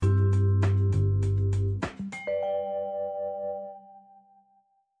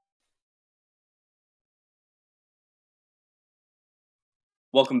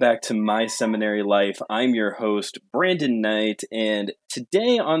Welcome back to My Seminary Life. I'm your host, Brandon Knight, and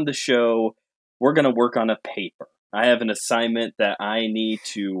today on the show, we're going to work on a paper. I have an assignment that I need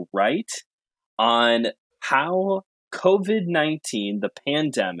to write on how COVID-19, the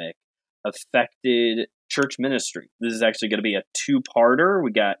pandemic, affected church ministry. This is actually going to be a two-parter.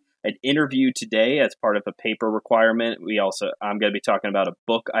 We got an interview today as part of a paper requirement. I'm going to be talking about a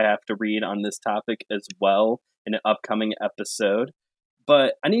book I have to read on this topic as well in an upcoming episode.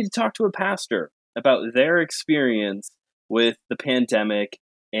 But I need to talk to a pastor about their experience with the pandemic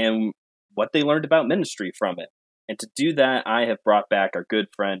and what they learned about ministry from it. And to do that, I have brought back our good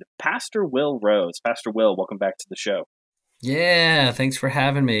friend, Pastor Will Rose. Pastor Will, welcome back to the show. Yeah, thanks for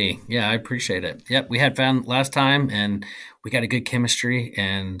having me. Yeah, I appreciate it. Yep, we had fun last time, and we got a good chemistry,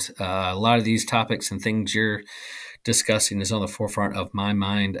 and a lot of these topics and things you're discussing is on the forefront of my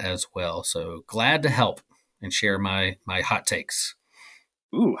mind as well. So glad to help and share my hot takes.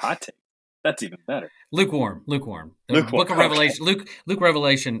 Ooh, hot take. That's even better. Lukewarm. The Book of Revelation.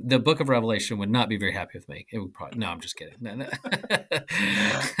 The Book of Revelation would not be very happy with me. It would probably. No, I'm just kidding. No.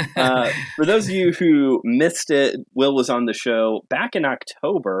 For those of you who missed it, Will was on the show back in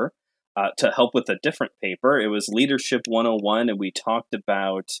October to help with a different paper. It was Leadership 101, and we talked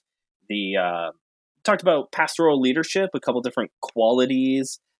about pastoral leadership, a couple different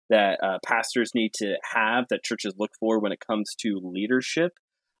qualities that pastors need to have, that churches look for when it comes to leadership.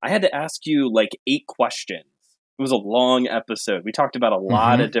 I had to ask you like 8 questions. It was a long episode. We talked about a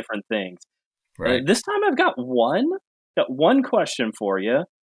lot of different things. Right. This time I've got one question for you.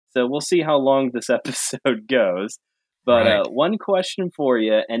 So we'll see how long this episode goes. But one question for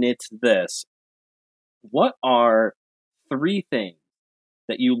you, and it's this. What are 3 things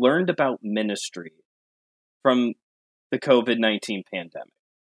that you learned about ministry from the COVID-19 pandemic?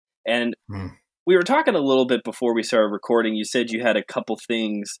 And we were talking a little bit before we started recording. You said you had a couple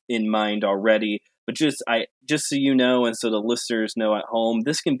things in mind already, but just so you know, and so the listeners know at home,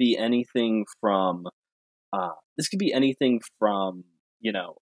 this can be anything from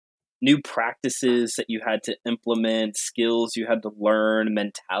new practices that you had to implement, skills you had to learn,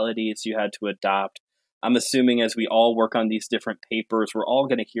 mentalities you had to adopt. I'm assuming as we all work on these different papers, we're all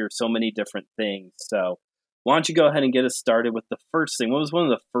going to hear so many different things. So why don't you go ahead and get us started with the first thing? What was one of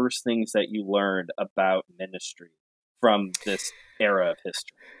the first things that you learned about ministry from this era of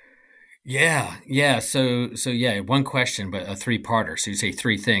history? Yeah. So one question, but a 3-parter. So you say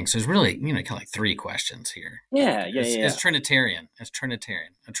 3 things. So it's really, kind of like 3 questions here. Yeah. It's Trinitarian. A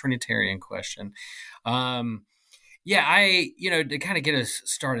Trinitarian question. To kind of get us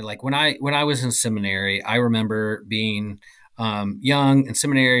started, like when I was in seminary, I remember being young in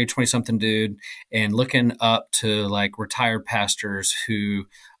seminary, 20-something dude, and looking up to like retired pastors who,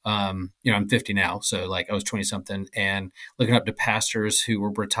 I'm 50 now. So like I was 20-something and looking up to pastors who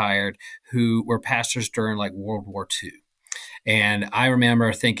were retired, who were pastors during like World War II. And I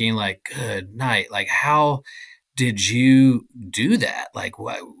remember thinking like, good night, like how did you do that? Like,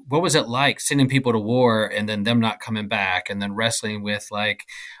 what was it like sending people to war and then them not coming back, and then wrestling with like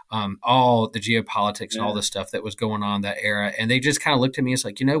all the geopolitics and all the stuff that was going on that era? And they just kind of looked at me as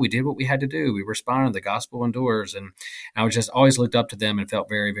like, we did what we had to do. We responded. The gospel endures, and I was just always looked up to them and felt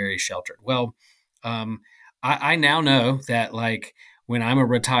very, very sheltered. Well, I now know that like when I'm a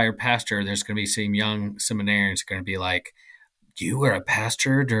retired pastor, there's going to be some young seminarians going to be like, "You were a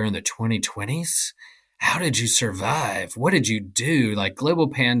pastor during the 2020s? How did you survive? What did you do? Like global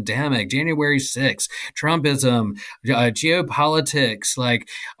pandemic, January 6th, Trumpism, geopolitics, like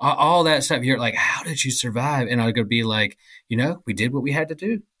all that stuff. You're like, how did you survive? And I could be like, we did what we had to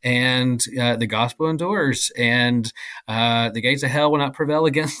do. And the gospel endures, and the gates of hell will not prevail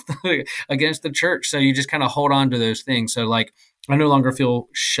against the church. So you just kind of hold on to those things. So like, I no longer feel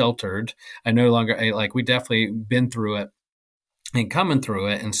sheltered. I no longer we definitely been through it and coming through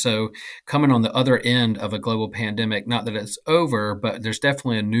it. And so coming on the other end of a global pandemic, not that it's over, but there's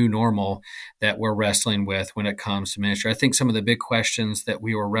definitely a new normal that we're wrestling with when it comes to ministry. I think some of the big questions that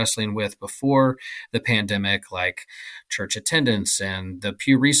we were wrestling with before the pandemic, like church attendance and the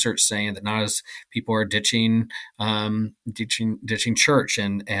Pew Research saying that not as people are ditching church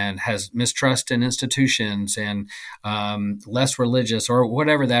and has mistrust in institutions and less religious or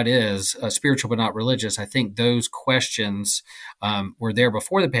whatever that is, spiritual but not religious. I think those questions were there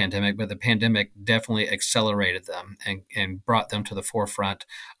before the pandemic, but the pandemic definitely accelerated them and brought them to the forefront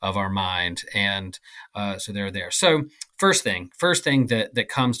of our mind. And so they're there. So first thing that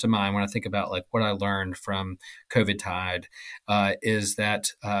comes to mind when I think about like what I learned from COVID tide is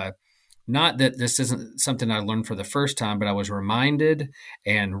that not that this isn't something I learned for the first time, but I was reminded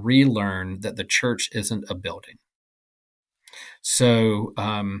and relearned that the church isn't a building. So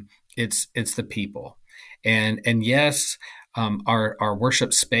it's the people, and yes, our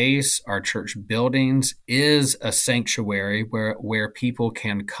worship space, our church buildings is a sanctuary where people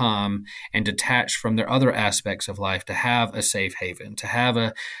can come and detach from their other aspects of life to have a safe haven, to have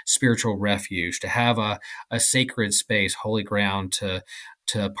a spiritual refuge, to have a sacred space, holy ground to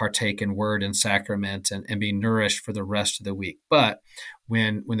partake in word and sacrament and be nourished for the rest of the week. But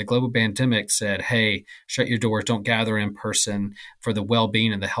when the global pandemic said, hey, shut your doors, don't gather in person for the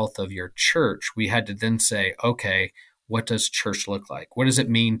well-being and the health of your church, we had to then say, okay, what does church look like? What does it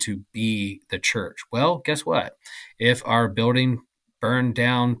mean to be the church? Well, guess what? If our building burned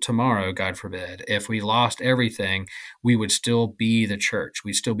down tomorrow, God forbid, if we lost everything, we would still be the church.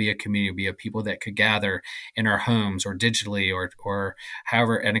 We'd still be a community, be a people that could gather in our homes or digitally or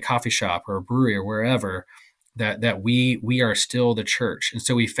however in a coffee shop or a brewery or wherever. That we are still the church. And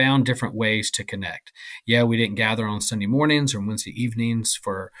so we found different ways to connect. Yeah, we didn't gather on Sunday mornings or Wednesday evenings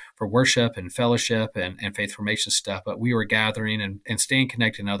for worship and fellowship and faith formation stuff, but we were gathering and staying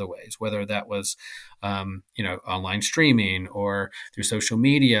connected in other ways, whether that was online streaming or through social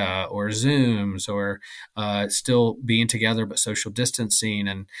media or Zooms or still being together but social distancing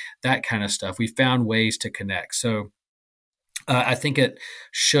and that kind of stuff. We found ways to connect. So I think it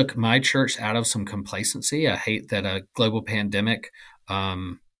shook my church out of some complacency. I hate that a global pandemic,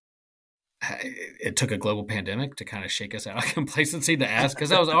 it took a global pandemic to kind of shake us out of complacency to ask,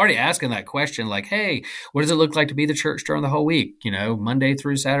 because I was already asking that question, like, hey, what does it look like to be the church during the whole week? Monday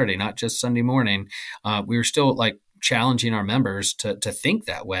through Saturday, not just Sunday morning. We were still like challenging our members to think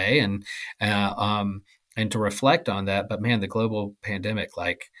that way and to reflect on that. But man, the global pandemic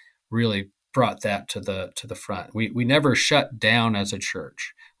like really brought that to the front. We never shut down as a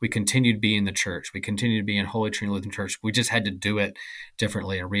church. We continued being the church. We continued to be in Holy Trinity Lutheran Church. We just had to do it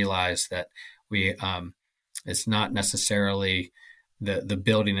differently and realize that it's not necessarily the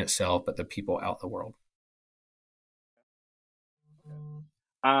building itself, but the people out in the world.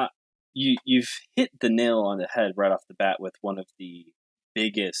 You've hit the nail on the head right off the bat with one of the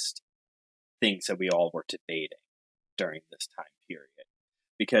biggest things that we all were debating during this time period,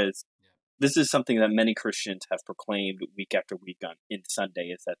 because this is something that many Christians have proclaimed week after week in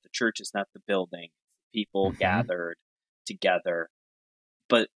Sunday, is that the church is not the building, people gathered together.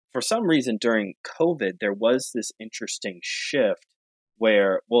 But for some reason during COVID, there was this interesting shift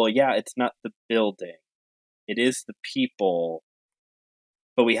where, well, yeah, it's not the building, it is the people,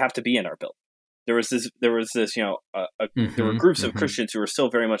 but we have to be in our building. There was this, there were groups of Christians who were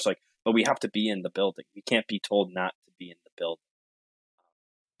still very much like, but we have to be in the building. We can't be told not to be in the building.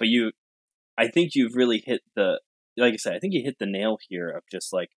 But I think you've really hit like I said, I think you hit the nail here of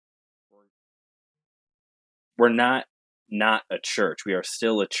just like, we're not a church. We are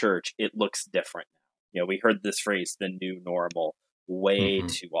still a church. It looks different now. We heard this phrase, the new normal, way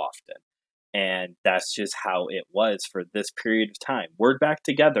too often. And that's just how it was for this period of time. We're back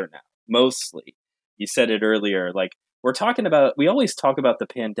together now, mostly. You said it earlier, like we always talk about the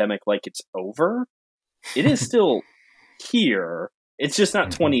pandemic like it's over. It is still here. It's just not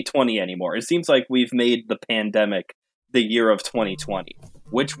 2020 anymore. It seems like we've made the pandemic the year of 2020,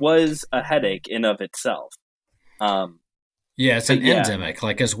 which was a headache in of itself. Yeah, it's an endemic,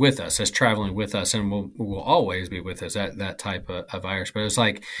 like it's with us, it's traveling with us, and will always be with us, that type of virus. But it's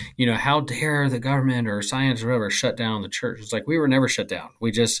like, how dare the government or science or whatever shut down the church? It's like we were never shut down.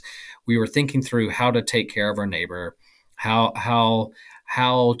 We were thinking through how to take care of our neighbor, how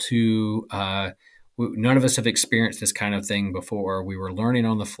to none of us have experienced this kind of thing before. We were learning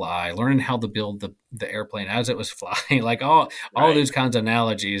on the fly, learning how to build the airplane as it was flying, like all those kinds of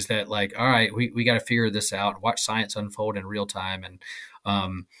analogies that like, all right, we got to figure this out, watch science unfold in real time. And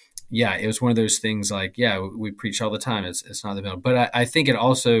it was one of those things like, we preach all the time. It's not the middle, but I think it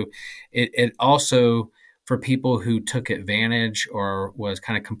also for people who took advantage or was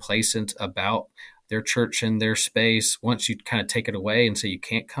kind of complacent about their church and their space, once you kind of take it away and say you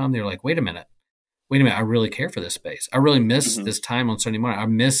can't come, they're like, wait a minute, I really care for this space. I really miss this time on Sunday morning. I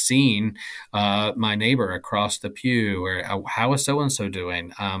miss seeing my neighbor across the pew, or how is so-and-so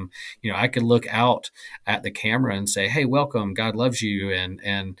doing? I could look out at the camera and say, hey, welcome, God loves you,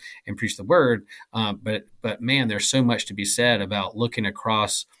 and preach the word. But man, there's so much to be said about looking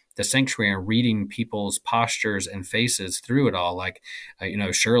across the sanctuary and reading people's postures and faces through it all. Like,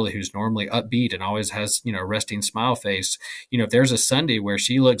 Shirley, who's normally upbeat and always has, a resting smile face, if there's a Sunday where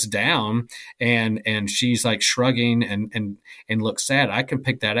she looks down and she's like shrugging and looks sad, I can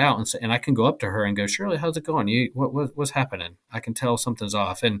pick that out and I can go up to her and go, Shirley, how's it going? What's happening? I can tell something's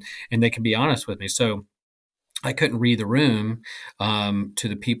off, and they can be honest with me. So I couldn't read the room to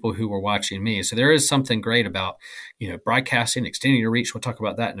the people who were watching me. So there is something great about, broadcasting, extending your reach. We'll talk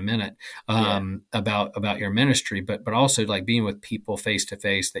about that in a minute, Yeah. about your ministry, but also like being with people face to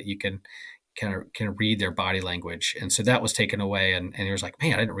face that you can kind of read their body language. And so that was taken away. And it was like,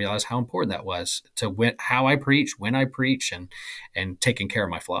 man, I didn't realize how important that was to how I preach, when I preach, and taking care of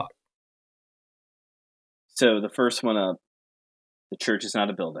my flock. So the first one up, the church is not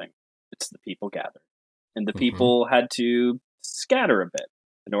a building, it's the people gathered. And the Hmm. people had to scatter a bit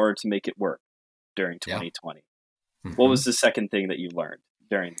in order to make it work during Yeah. 2020. What Hmm. was the second thing that you learned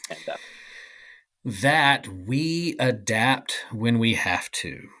during the pandemic? That we adapt when we have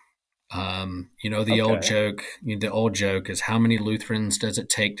to. The old Okay. joke. The old joke is, how many Lutherans does it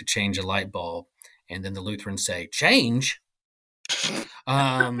take to change a light bulb? And then the Lutherans say, change.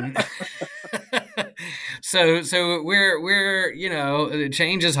 Um, so we're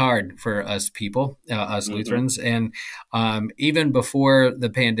change is hard for us people, us Hmm. Lutherans, and even before the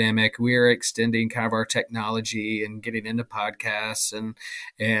pandemic, we are extending kind of our technology and getting into podcasts and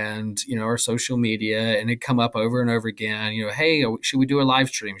our social media, and it come up over and over again. Hey, should we do a live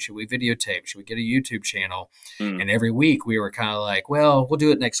stream? Should we videotape? Should we get a YouTube channel? Mm. And every week we were kind of like, well, we'll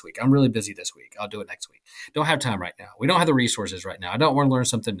do it next week. I'm really busy this week. I'll do it next week. Don't have time right now. We don't have the resources right now. I don't want to learn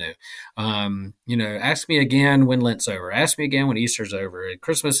something new. Ask me again when Lent's over. Ask me again when Easter's over.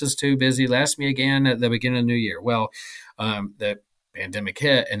 Christmas is too busy. Ask me again at the beginning of the new year. Well, the pandemic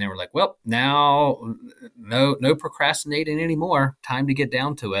hit, and they were like, well, now no procrastinating anymore. Time to get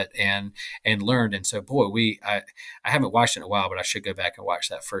down to it and learn. And so, boy, I haven't watched it in a while, but I should go back and watch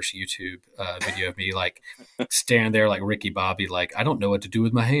that first YouTube video of me like standing there like Ricky Bobby, like, I don't know what to do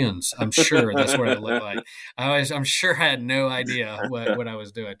with my hands. I'm sure that's what it looked like. I'm sure I had no idea what I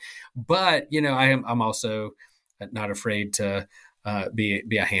was doing, but I'm also not afraid to be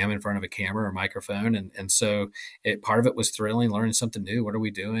a ham in front of a camera or microphone, and so part of it was thrilling, learning something new. What are we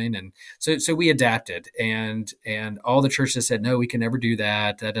doing? And so we adapted, and all the churches said, no, we can never do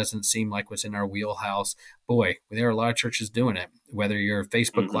that. That doesn't seem like what's in our wheelhouse. Boy, there are a lot of churches doing it. Whether you're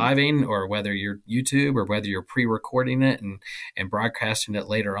Facebook Hmm. living, or whether you're YouTube, or whether you're pre-recording it and broadcasting it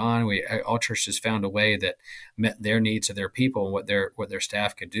later on, all churches found a way that met their needs of their people and what their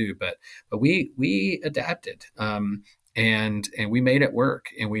staff could do. But we adapted. And we made it work,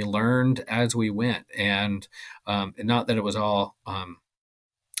 and we learned as we went, and not that it was all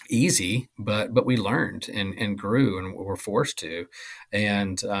easy, but we learned and grew and were forced to,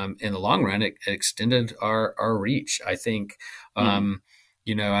 and in the long run, it extended our reach. I think. Hmm.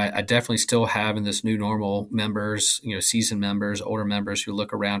 I definitely still have in this new normal members, seasoned members, older members who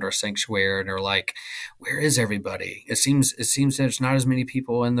look around our sanctuary and are like, "Where is everybody?" It seems there's not as many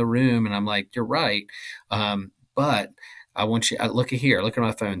people in the room, and I'm like, "You're right," but I want you. Look at here. Look at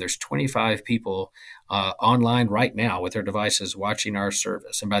my phone. There's 25 people online right now with their devices watching our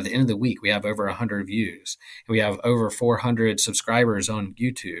service. And by the end of the week, we have over 100 views. And we have over 400 subscribers on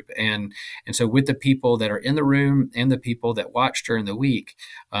YouTube. And so with the people that are in the room and the people that watch during the week,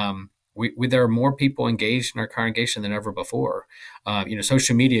 there are more people engaged in our congregation than ever before.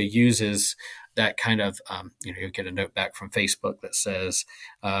 Social media uses that kind of, you get a note back from Facebook that says,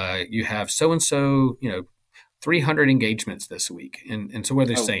 you have so and so, 300 engagements this week. And so what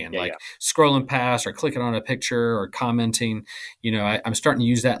are they Oh, saying? yeah, yeah. Like scrolling past or clicking on a picture or commenting. I'm starting to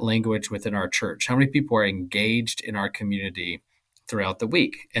use that language within our church. How many people are engaged in our community throughout the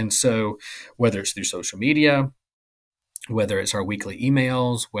week? And so whether it's through social media, whether it's our weekly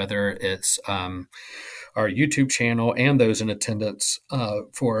emails, whether it's our YouTube channel and those in attendance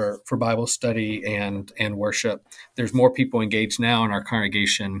for Bible study and worship. There's more people engaged now in our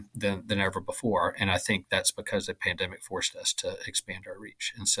congregation than ever before, and I think that's because the pandemic forced us to expand our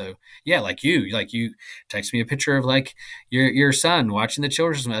reach. And so, yeah, like you text me a picture of like your son watching the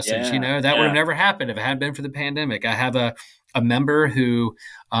children's message. Yeah, That would have yeah. never happened if it hadn't been for the pandemic. I have a member who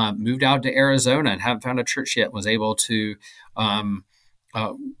moved out to Arizona and haven't found a church yet, was able to um,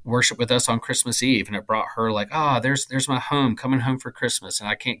 uh, worship with us on Christmas Eve, and it brought her like, there's my home, coming home for Christmas, and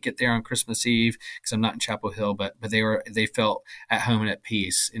I can't get there on Christmas Eve because I'm not in Chapel Hill, but they felt at home and at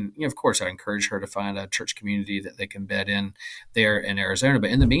peace. And of course, I encourage her to find a church community that they can bed in there in Arizona. But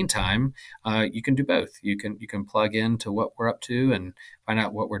in the meantime, you can do both. You can plug into what we're up to and find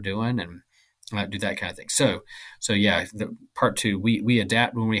out what we're doing and do that kind of thing. So yeah, the part two, we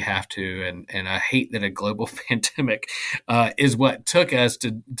adapt when we have to, and I hate that a global pandemic is what took us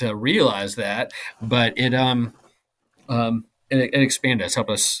to realize that, but it expanded us, help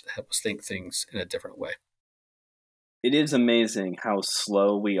us think things in a different way. It is amazing how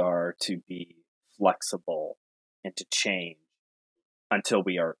slow we are to be flexible and to change until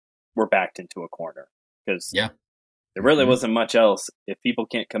we're backed into a corner. because Yeah. there really Mhm. wasn't much else. If people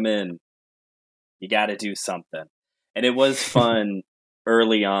can't come in, you got to do something. And it was fun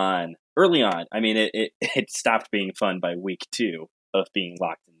early on. Early on, I mean, it stopped being fun by week 2 of being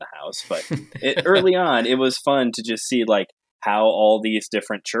locked in the house. But early on, it was fun to just see like how all these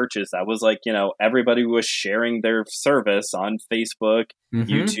different churches, that was like, everybody was sharing their service on Facebook, Mhm.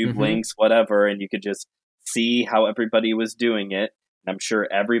 YouTube Mhm. links, whatever. And you could just see how everybody was doing it. And I'm sure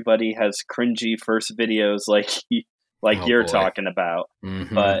everybody has cringy first videos like Oh you're boy. talking about.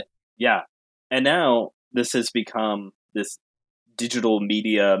 Mhm. But yeah. And now this has become this digital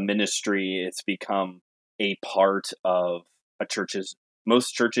media ministry. It's become a part of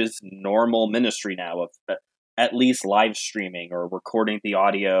most churches' normal ministry now of at least live streaming or recording the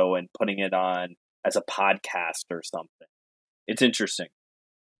audio and putting it on as a podcast or something. It's interesting.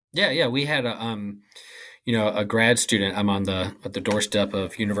 Yeah. We had a grad student. I'm on at the doorstep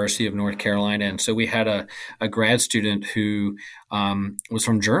of University of North Carolina, and so we had a grad student who was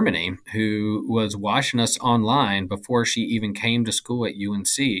from Germany who was watching us online before she even came to school at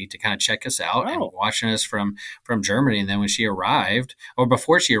UNC to kind of check us out and Oh, watching us from Germany. And then when she arrived, or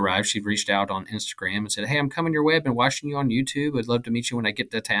before she arrived, she reached out on Instagram and said, "Hey, I'm coming your way. I've been watching you on YouTube. I'd love to meet you when I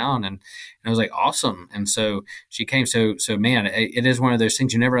get to town." And I was like, "Awesome!" And so she came. So man, it is one of those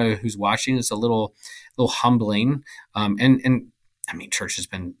things you never know who's watching. It's a little humbling. And I mean, church has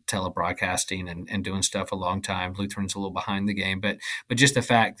been telebroadcasting and doing stuff a long time. Lutheran's a little behind the game, but just the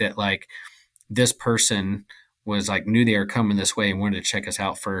fact that like this person was like knew they were coming this way and wanted to check us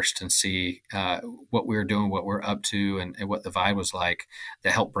out first and see what we were doing, what we're up to, and what the vibe was like,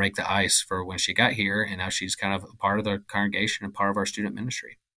 that helped break the ice for when she got here. And now she's kind of a part of the congregation and part of our student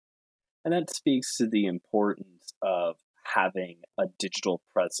ministry. and that speaks to the importance of having a digital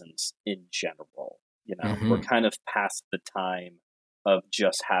presence in general. We're Mm-hmm. kind of past the time of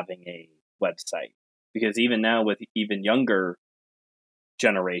just having a website, because even now with even younger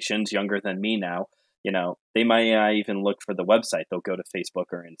generations, younger than me now, they might not even look for the website. They'll go to Facebook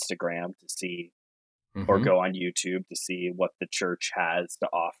or Instagram to see, or Mm-hmm. go on YouTube to see what the church has to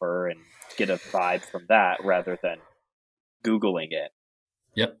offer and get a vibe from that rather than Googling it.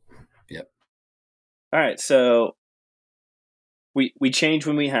 Yep. Yep. All right. So we change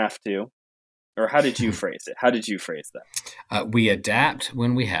when we have to. Or how did you phrase it? How did you phrase that? We adapt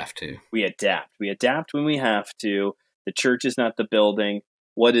when we have to. We adapt. We adapt when we have to. The church is not the building.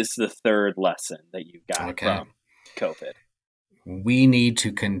 What is the third lesson that you got Okay. from COVID? We need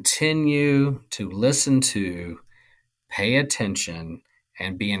to continue to listen to, pay attention,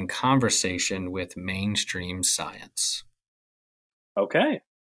 and be in conversation with mainstream science. Okay.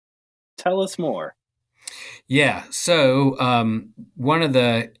 Tell us more. Yeah. So, one of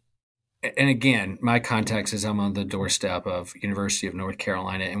the, and again, my context is I'm on the doorstep of University of North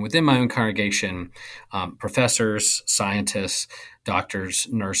Carolina, and within my own congregation, professors, scientists, doctors,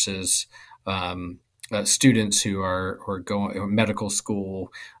 nurses, students who are going medical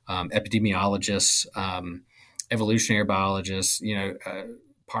school, epidemiologists, evolutionary biologists,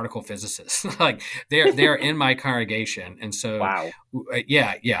 particle physicists, like they're in my congregation, and so Wow.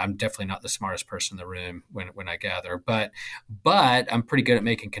 yeah, I'm definitely not the smartest person in the room when I gather, but I'm pretty good at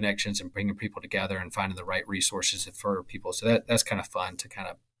making connections and bringing people together and finding the right resources for people. So that's kind of fun to kind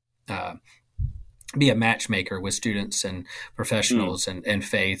of uh, be a matchmaker with students and Hmm. professionals and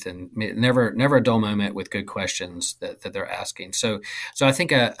faith, and never a dull moment with good questions that they're asking. So I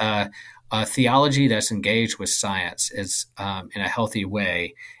think a theology that's engaged with science is in a healthy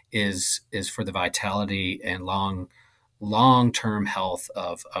way is for the vitality and long term health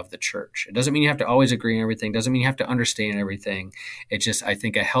of the church. It doesn't mean you have to always agree on everything. Doesn't mean you have to understand everything. It just, I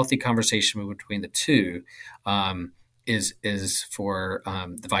think, a healthy conversation between the two um, is for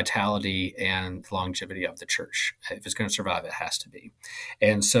the vitality and longevity of the church. If it's going to survive, it has to be.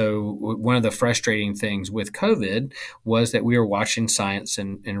 And so, one of the frustrating things with COVID was that we were watching science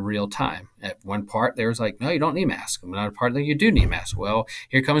in real time. At one part, there was like, no, you don't need masks. Another part, you do need masks. Well,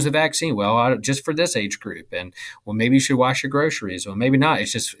 here comes the vaccine. Well, just for this age group, and well, maybe you should wash your groceries. Well, maybe not. I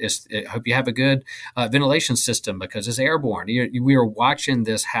hope you have a good ventilation system because it's airborne. We are watching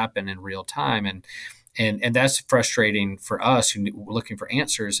this happen in real time, and that's frustrating for us who are looking for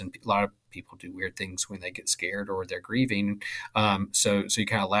answers. And a lot of people do weird things when they get scared or they're grieving. So you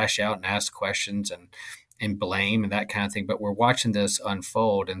kind of lash out and ask questions and blame and that kind of thing. But we're watching this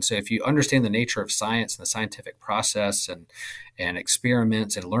unfold. And so if you understand the nature of science and the scientific process and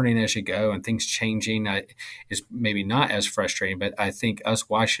experiments and learning as you go and things changing, is maybe not as frustrating. But I think us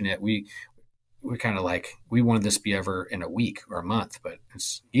watching it, we kind of like, we wanted this to be over in a week or a month, but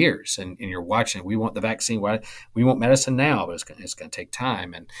it's years. And you're watching, we want the vaccine. We want medicine now, but it's going to take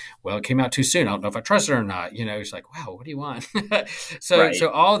time. And well, it came out too soon. I don't know if I trust it or not. It's like, wow, what do you want? Right. So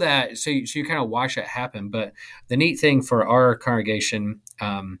all that, so you kind of watch that happen. But the neat thing for our congregation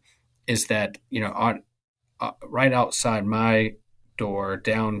is that, right outside my door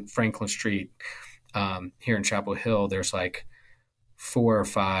down Franklin Street, here in Chapel Hill, there's like 4 or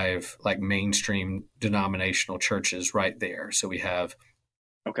 5 like mainstream denominational churches right there. So we have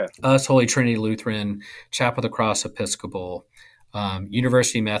us, Holy Trinity Lutheran, Chapel of the Cross Episcopal,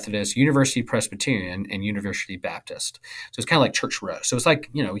 University Methodist, University Presbyterian, and University Baptist. So it's kind of like church row. So it's like,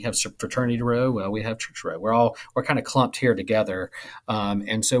 we have fraternity row. Well, we have church row. We're kind of clumped here together.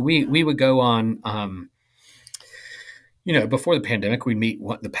 And so we would go on, before the pandemic,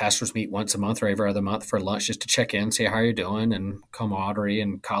 the pastors meet once a month or every other month for lunch just to check in, say how you're doing, and camaraderie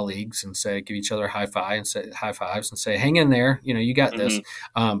and colleagues, and give each other high fives and say, hang in there, you got this.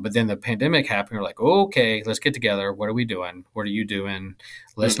 But then the pandemic happened. We're like, okay, let's get together. What are we doing? What are you doing?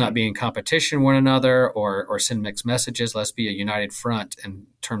 Let's not be in competition with one another or send mixed messages. Let's be a united front in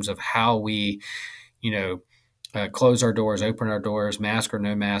terms of how we, close our doors, open our doors, mask or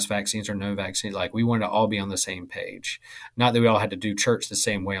no mask, vaccines or no vaccine. Like, we wanted to all be on the same page. Not that we all had to do church the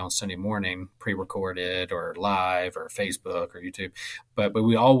same way on Sunday morning, pre-recorded or live or Facebook or YouTube, but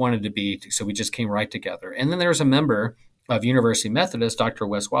we all wanted to be, so we just came right together. And then there's a member of University Methodist, Dr.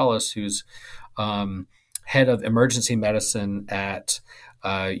 Wes Wallace, who's head of emergency medicine at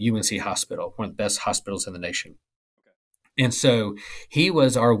UNC Hospital, one of the best hospitals in the nation. And so he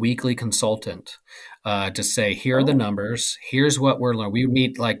was our weekly consultant to say, here are the numbers. Here's what we're learning. We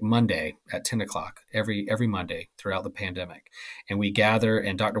meet like Monday at 10 o'clock every Monday throughout the pandemic. And we gather,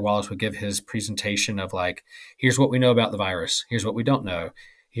 and Dr. Wallace would give his presentation of like, here's what we know about the virus. Here's what we don't know.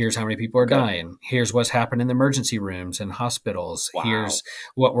 Here's how many people are dying. Here's what's happened in the emergency rooms and hospitals. Wow. Here's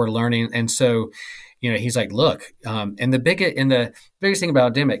what we're learning. And so, he's like, look, and the biggest thing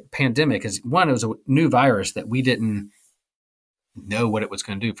about pandemic is, one, it was a new virus that we didn't know what it was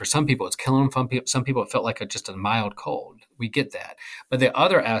going to do. For some people, it's killing them. Some people, it felt like just a mild cold. We get that. But the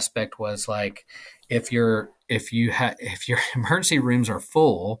other aspect was like, if your emergency rooms are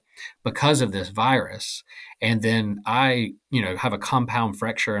full because of this virus, and then I, have a compound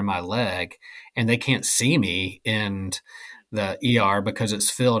fracture in my leg and they can't see me in the ER because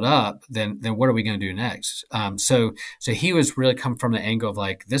it's filled up, then what are we going to do next? So he was really come from the angle of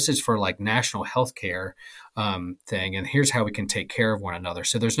like, this is for like national health care thing, and here's how we can take care of one another.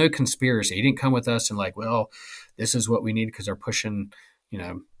 So there's no conspiracy. He didn't come with us and like, well, this is what we need because they're pushing,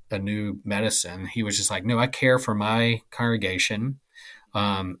 a new medicine. He was just like, no, I care for my congregation.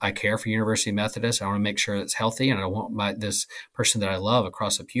 I care for University Methodist. I want to make sure it's healthy, and I don't want this person that I love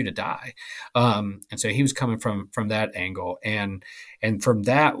across the pew to die. And so he was coming from that angle, and from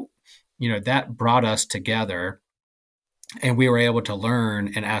that, that brought us together. And we were able to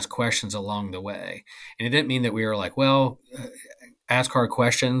learn and ask questions along the way. And it didn't mean that we were like, well, ask hard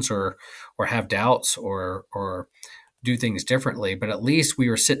questions or have doubts or do things differently. But at least we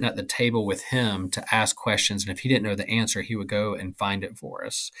were sitting at the table with him to ask questions. And if he didn't know the answer, he would go and find it for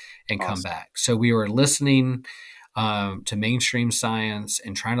us and come back. So we were listening to mainstream science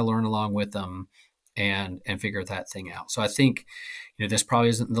and trying to learn along with them and figure that thing out. So I think, this probably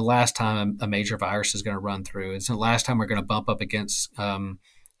isn't the last time a major virus is going to run through. It's the last time we're going to bump up against,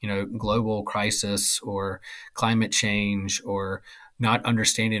 global crisis or climate change or not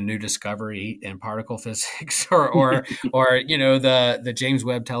understanding a new discovery in particle physics or the James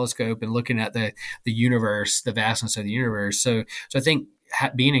Webb Telescope and looking at the universe, the vastness of the universe. So I think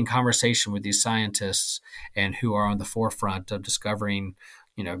being in conversation with these scientists and who are on the forefront of discovering,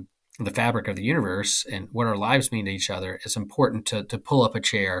 the fabric of the universe and what our lives mean to each other, is important to pull up a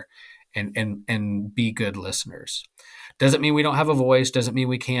chair and be good listeners. Doesn't mean we don't have a voice, doesn't mean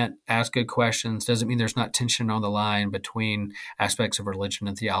we can't ask good questions, doesn't mean there's not tension on the line between aspects of religion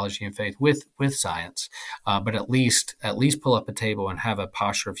and theology and faith with science. But at least pull up a table and have a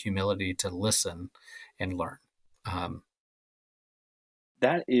posture of humility to listen and learn.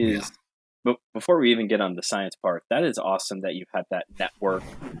 That is, but before we even get on the science part, that is awesome that you've had that network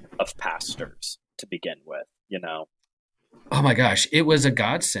of pastors to begin with, Oh my gosh, it was a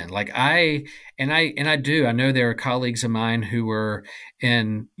godsend. Like I know there are colleagues of mine who were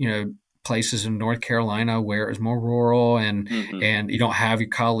in, places in North Carolina where it's more rural Hmm. and you don't have your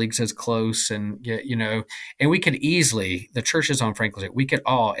colleagues as close and and we could easily the churches on Franklin Street, we could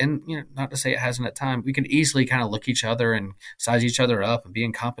all, and not to say it hasn't at time, we could easily kind of look each other and size each other up and be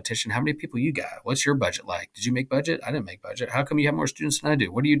in competition. How many people you got? What's your budget like? Did you make budget? I didn't make budget. How come you have more students than I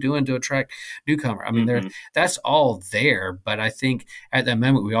do? What are you doing to attract newcomer? I mean, Hmm. that's all there, but I think at that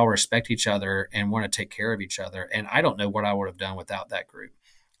moment we all respect each other and want to take care of each other. And I don't know what I would have done without that group.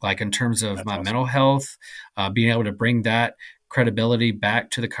 Like in terms of That's my awesome. mental health, being able to bring that credibility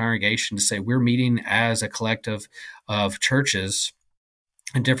back to the congregation to say we're meeting as a collective of churches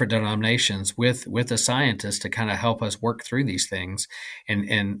and different denominations with a scientist to kind of help us work through these things,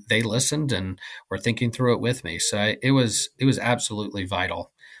 and they listened and were thinking through it with me. So it was absolutely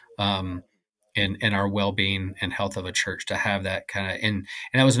vital. In our well-being and health of a church to have that kind of, and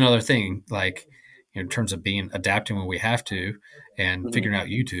that was another thing, like in terms of being adapting when we have to and Hmm. figuring out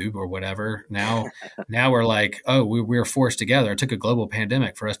YouTube or whatever. Now we're like, oh, we're forced together. It took a global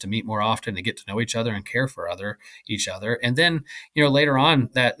pandemic for us to meet more often, to get to know each other and care for each other. And then later on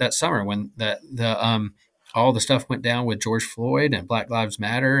that summer when the all the stuff went down with George Floyd and Black Lives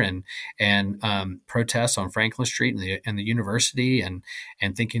Matter and protests on Franklin Street and the university and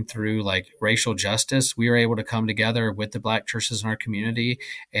thinking through like racial justice, we were able to come together with the Black churches in our community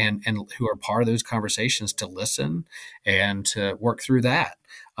and who are part of those conversations to listen and to work through that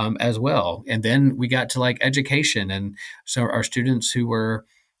as well. And then we got to like education, and so our students who were,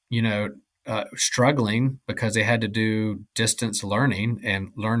 you know, struggling because they had to do distance learning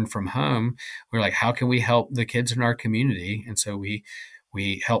and learn from home. We are like, how can we help the kids in our community? And so we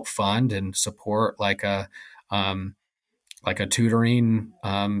help fund and support um, like a tutoring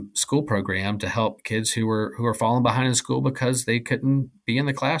school program to help kids who are falling behind in school because they couldn't be in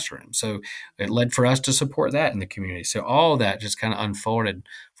the classroom. So it led for us to support that in the community. So all of that just kind of unfolded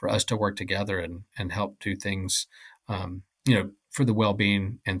for us to work together and help do things, for the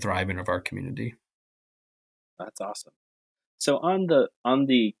well-being and thriving of our community. That's awesome. So on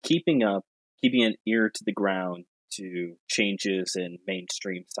the keeping an ear to the ground to changes in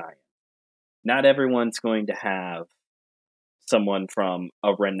mainstream science. Not everyone's going to have someone from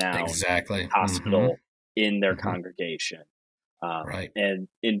a renowned Exactly. Hmm. hospital in their Hmm. congregation. Right. And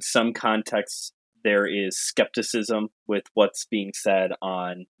in some contexts, there is skepticism with what's being said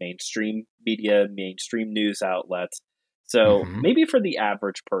on mainstream media, mainstream news outlets. So Hmm. maybe for the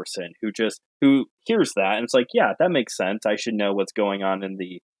average person who hears that and it's like, yeah, that makes sense. I should know what's going on in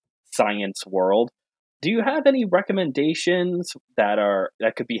the science world. Do you have any recommendations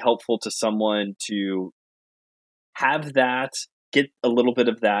that could be helpful to someone to have that, get a little bit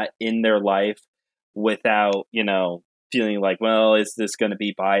of that in their life without, feeling like, well, is this going to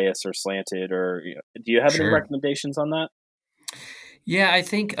be biased or slanted or, do you have any Sure. recommendations on that? Yeah, I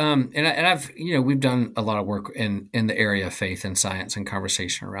think, and I've, we've done a lot of work in the area of faith and science and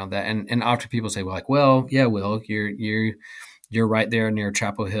conversation around that, and often people say, well, like, well, yeah, Will, you're right there near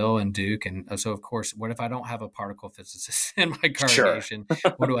Chapel Hill and Duke, and so of course, what if I don't have a particle physicist in my Sure. congregation?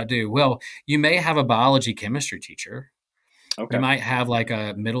 What do I do? Well, you may have a biology chemistry teacher. You Okay. might have like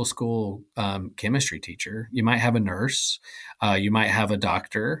a middle school chemistry teacher. You might have a nurse. You might have a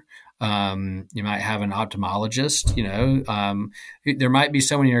doctor. You might have an ophthalmologist. There might be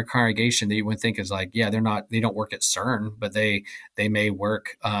someone in your congregation that you would think is like, yeah, they don't work at CERN, but they may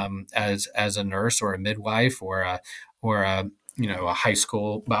work as a nurse or a midwife or a a high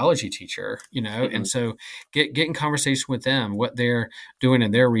school biology teacher. Hmm. And so get in conversation with them, what they're doing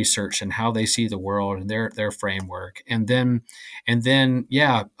in their research and how they see the world and their framework, and then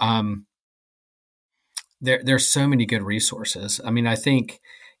yeah, there's so many good resources. I mean, I think,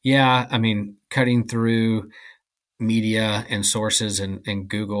 yeah, I mean, cutting through media and sources and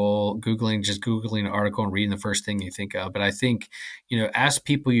googling an article and reading the first thing you think of. But I think, ask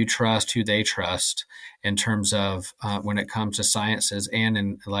people you trust who they trust in terms of when it comes to sciences and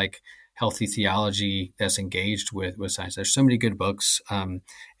in like healthy theology that's engaged with science. There's so many good books,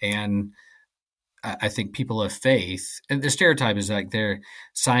 and I think people of faith, and the stereotype is like their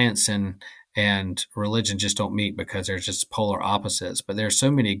science and religion just don't meet because they're just polar opposites. But there's so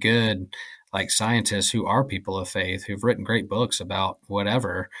many good like scientists who are people of faith who've written great books about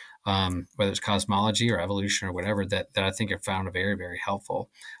whatever, whether it's cosmology or evolution or whatever that I think have found very, very helpful.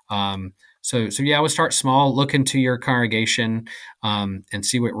 So yeah, I would start small, look into your congregation, and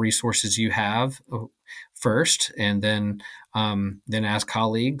see what resources you have first, and then ask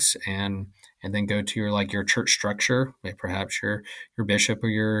colleagues and then go to your church structure, like perhaps your bishop or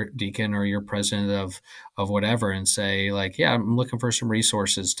your deacon or your president of whatever, and say like, yeah, I'm looking for some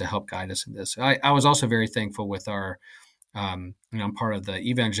resources to help guide us in this. I was also very thankful with our I'm part of the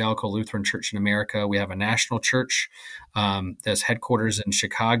Evangelical Lutheran Church in America. We have a national church that's headquarters in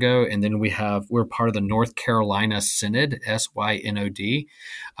Chicago, and then we're part of the North Carolina Synod, SYNOD,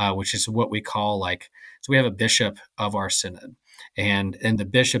 which is what we call so we have a bishop of our synod, and the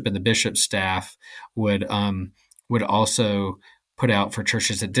bishop and the bishop staff would also put out for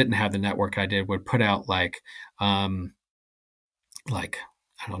churches that didn't have the network I did, would put out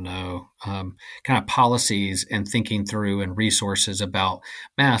I don't know, kind of policies and thinking through and resources about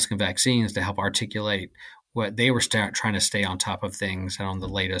masks and vaccines to help articulate what they were trying to stay on top of things and on the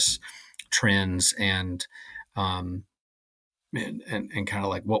latest trends and kind of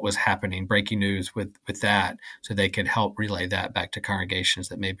like what was happening, breaking news with that, so they could help relay that back to congregations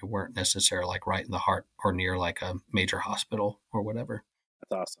that maybe weren't necessarily like right in the heart or near like a major hospital or whatever.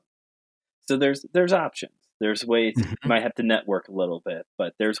 That's awesome. So there's options. There's ways. You might have to network a little bit,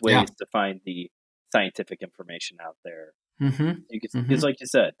 but there's ways to find the scientific information out there. Because like you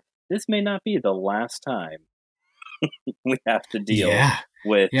said, this may not be the last time we have to deal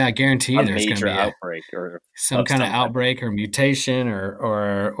with I guarantee you a there's major going to be outbreak or some kind of outbreak or mutation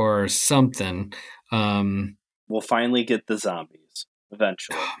or something. We'll finally get the zombies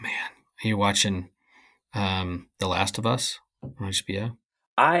eventually. Oh man, are you watching The Last of Us on HBO?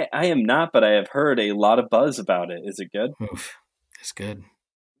 I am not, but I have heard a lot of buzz about it. Is it good? Oof, it's good.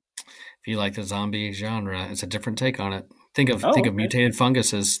 If you like the zombie genre, it's a different take on it. Think of mutated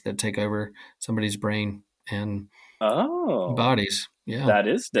funguses that take over somebody's brain and bodies. Yeah, that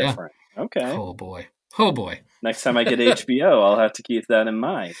is different. Yeah. Okay. Oh boy. Next time I get HBO, I'll have to keep that in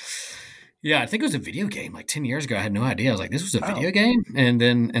mind. Yeah, I think it was a video game like 10 years ago. I had no idea. I was like, this was a video game? And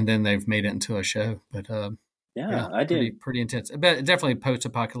then they've made it into a show. But I did. Pretty intense. But definitely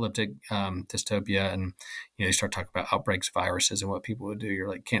post-apocalyptic dystopia. And, you start talking about outbreaks, viruses, and what people would do. You're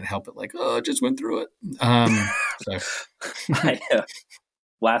like, can't help it. Like, I just went through it.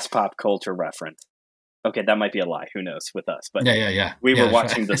 Last pop culture reference. Okay, that might be a lie. Who knows with us? But we were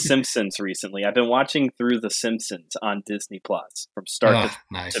watching The Simpsons recently. I've been watching through The Simpsons on Disney Plus from start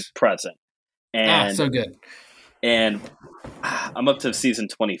to present. And so good. And I'm up to season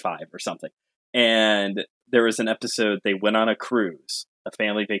 25 or something. And there was an episode, they went on a cruise, a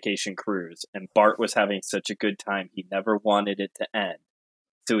family vacation cruise, and Bart was having such a good time, he never wanted it to end.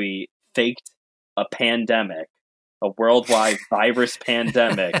 So he faked a pandemic, a worldwide virus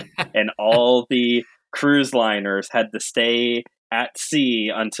pandemic, and all the cruise liners had to stay at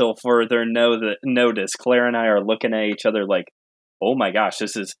sea until further notice. Claire and I are looking at each other like, oh my gosh,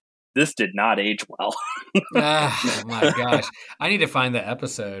 this did not age well. Oh my gosh. I need to find the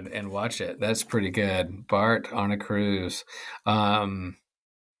episode and watch it. That's pretty good. Bart on a cruise. I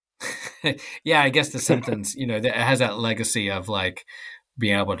guess The Simpsons, that has that legacy of like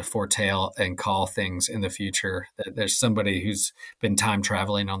being able to foretell and call things in the future. That there's somebody who's been time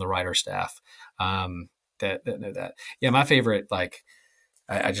traveling on the writer staff that know that. Yeah, my favorite, like,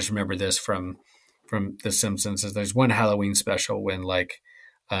 I just remember this from The Simpsons, is there's one Halloween special when like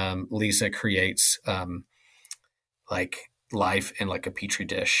Lisa creates like life in like a petri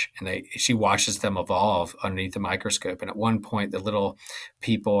dish, and she watches them evolve underneath the microscope. And at one point, the little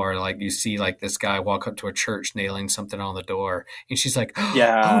people are like, you see like this guy walk up to a church nailing something on the door, and she's like,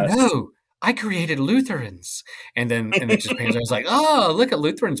 oh no, I created Lutherans. And then it just pans. I was like, oh, look at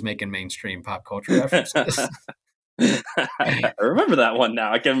Lutherans making mainstream pop culture references. I remember that one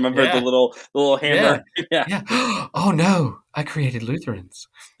now. I can remember the little hammer. Yeah. Oh no, I created Lutherans.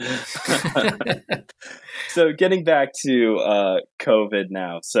 So getting back to COVID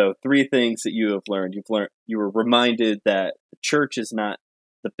now. So 3 things that you have learned. You were reminded that the church is not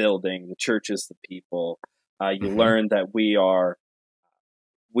the building. The church is the people. You learned that we are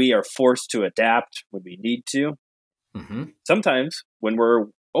forced to adapt when we need to. Sometimes when we're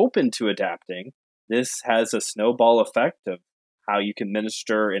open to adapting, this has a snowball effect of how you can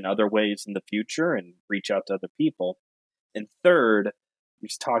minister in other ways in the future and reach out to other people. And third, you're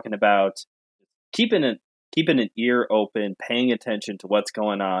just talking about keeping an ear open, paying attention to what's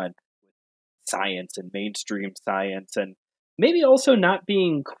going on with science and mainstream science, and maybe also not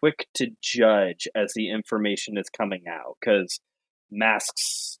being quick to judge as the information is coming out, because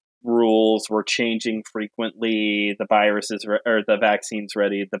masks rules were changing frequently. The the vaccine's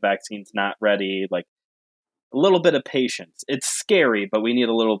ready, the vaccine's not ready. Like, a little bit of patience. It's scary, but we need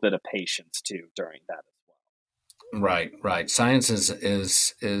a little bit of patience too during that as well. Right. Science is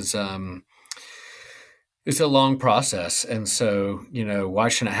it's a long process, and so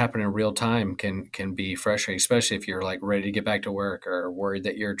watching it happen in real time can be frustrating, especially if you're like ready to get back to work or worried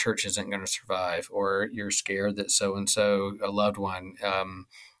that your church isn't going to survive, or you're scared that so and so, a loved one,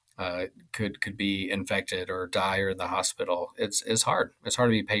 could be infected or die or in the hospital. It's hard. It's hard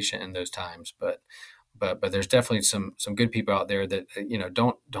to be patient in those times, but there's definitely some good people out there that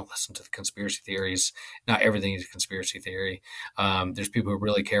don't listen to the conspiracy theories. Not everything is a conspiracy theory. There's people who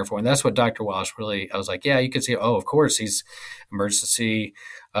really care for, and that's what Dr. Walsh really. I was like, yeah, you could see. Oh, of course, he's emergency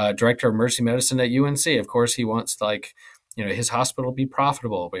director of emergency medicine at UNC. Of course, he wants his hospital be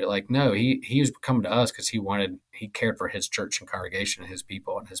profitable. But like, no, he was coming to us because he cared for his church and congregation, and his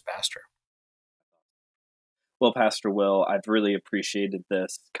people, and his pastor. Well, Pastor Will, I've really appreciated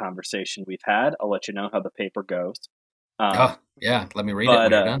this conversation we've had. I'll let you know how the paper goes. Yeah, let me read it when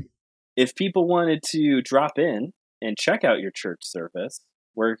you're done. If people wanted to drop in and check out your church service,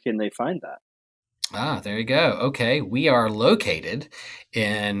 where can they find that? There you go. Okay. We are located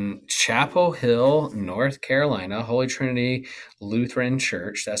in Chapel Hill, North Carolina, Holy Trinity Lutheran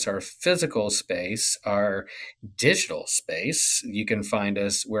Church. That's our physical space. Our digital space, you can find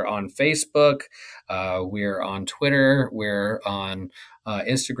us. We're on Facebook. We're on Twitter. We're on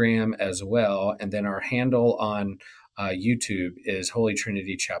Instagram as well. And then our handle on YouTube is Holy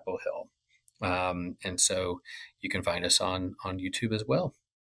Trinity Chapel Hill. And so you can find us on YouTube as well.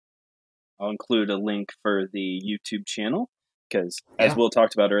 I'll include a link for the YouTube channel because, as Will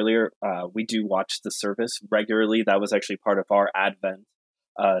talked about earlier, we do watch the service regularly. That was actually part of our Advent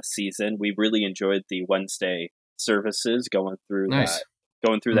season. We really enjoyed the Wednesday services going through that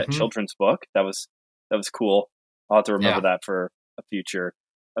children's book. That was cool. I'll have to remember that for a future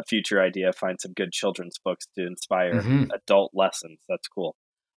idea. Find some good children's books to inspire adult lessons. That's cool.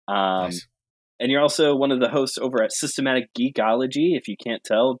 Nice. And you're also one of the hosts over at Systematic Geekology. If you can't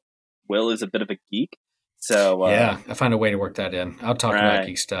tell, Will is a bit of a geek. So I find a way to work that in. I'll talk about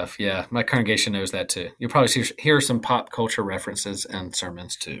geek stuff. Yeah, my congregation knows that too. You'll probably hear some pop culture references and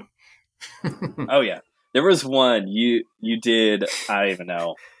sermons too. Oh yeah, there was one you did. I don't even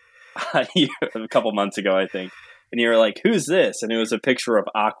know. A couple months ago, I think, and you were like, "Who's this?" And it was a picture of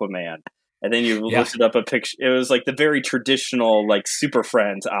Aquaman. And then you lifted up a picture. It was like the very traditional, like Super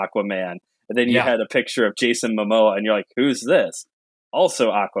Friends Aquaman. And then you had a picture of Jason Momoa, and you're like, "Who's this?"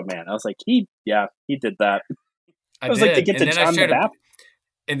 Also Aquaman. I was like, he did that. I was like to get to John the Baptist.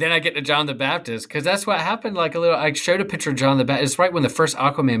 And then I get to John the Baptist because that's what happened. I showed a picture of John the Baptist. It's right when the first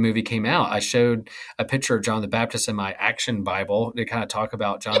Aquaman movie came out. I showed a picture of John the Baptist in my action Bible to kind of talk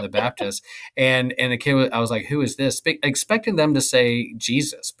about John the Baptist. And the kid, I was like, "Who is this?" Expecting them to say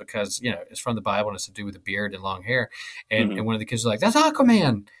Jesus because it's from the Bible and it's to do with the beard and long hair. And one of the kids was like, "That's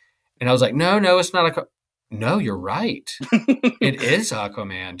Aquaman," and I was like, "No, it's not Aquaman." No, you're right. It is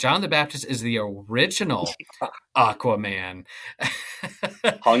Aquaman. John the Baptist is the original Aquaman.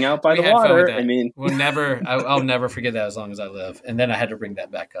 Hung out by the water. I mean, I'll never forget that as long as I live. And then I had to bring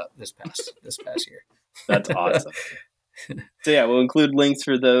that back up this past year. That's awesome. So yeah, we'll include links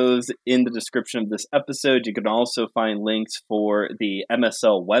for those in the description of this episode. You can also find links for the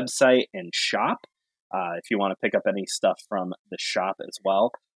MSL website and shop if you want to pick up any stuff from the shop as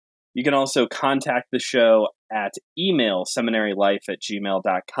well. You can also contact the show at email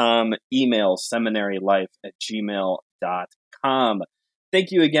seminarylife@gmail.com, email seminarylife@gmail.com.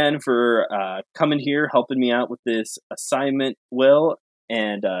 Thank you again for coming here, helping me out with this assignment, Will,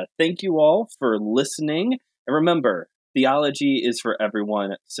 and thank you all for listening. And remember, theology is for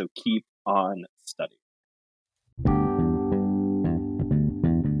everyone, so keep on